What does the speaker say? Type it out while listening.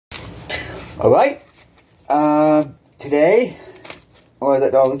Alright, today, or the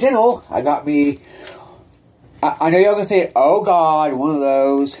Dollar General, I got me, I know y'all gonna say, oh God,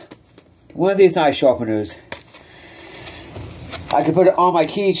 one of these knife sharpeners. I can put it on my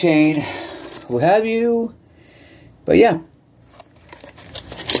keychain, what have you, but yeah.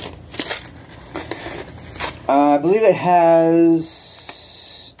 I believe it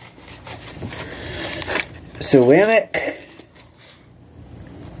has ceramic,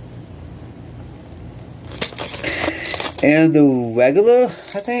 and the regular,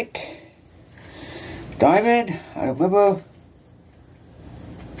 I think, diamond, I don't remember,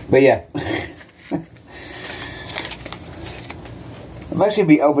 but yeah. I'm actually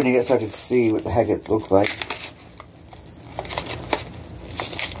be opening it so I can see what the heck it looks like.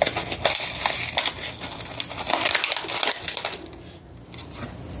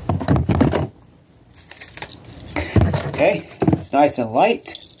 Okay, it's nice and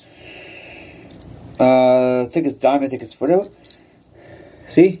light. I think it's diamond, I think it's whatever.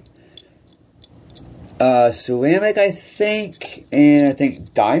 See? Ceramic, I think, and I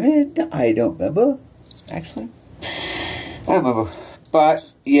think diamond? I don't remember, actually. I don't remember.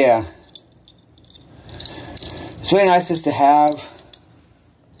 But, yeah. It's really nice just to have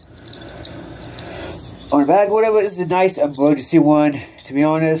on the bag or whatever. This is a nice emergency one, to be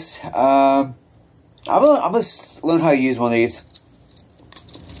honest. I'm gonna learn how to use one of these.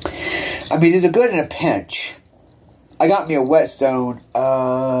 I mean, these are good in a pinch. I got me a whetstone,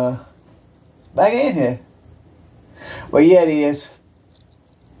 back in here. Well, yeah, it is.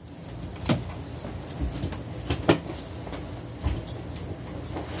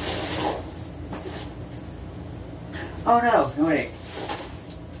 Oh no, wait.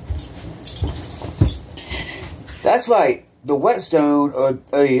 That's right. The whetstone, or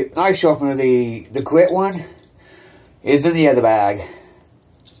the knife sharpener, the grit one, is in the other bag.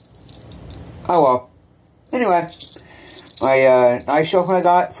 Oh well. Anyway, my knife sharpener I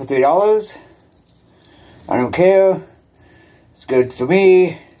got for $3. I don't care. It's good for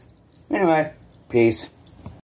me. Anyway, peace.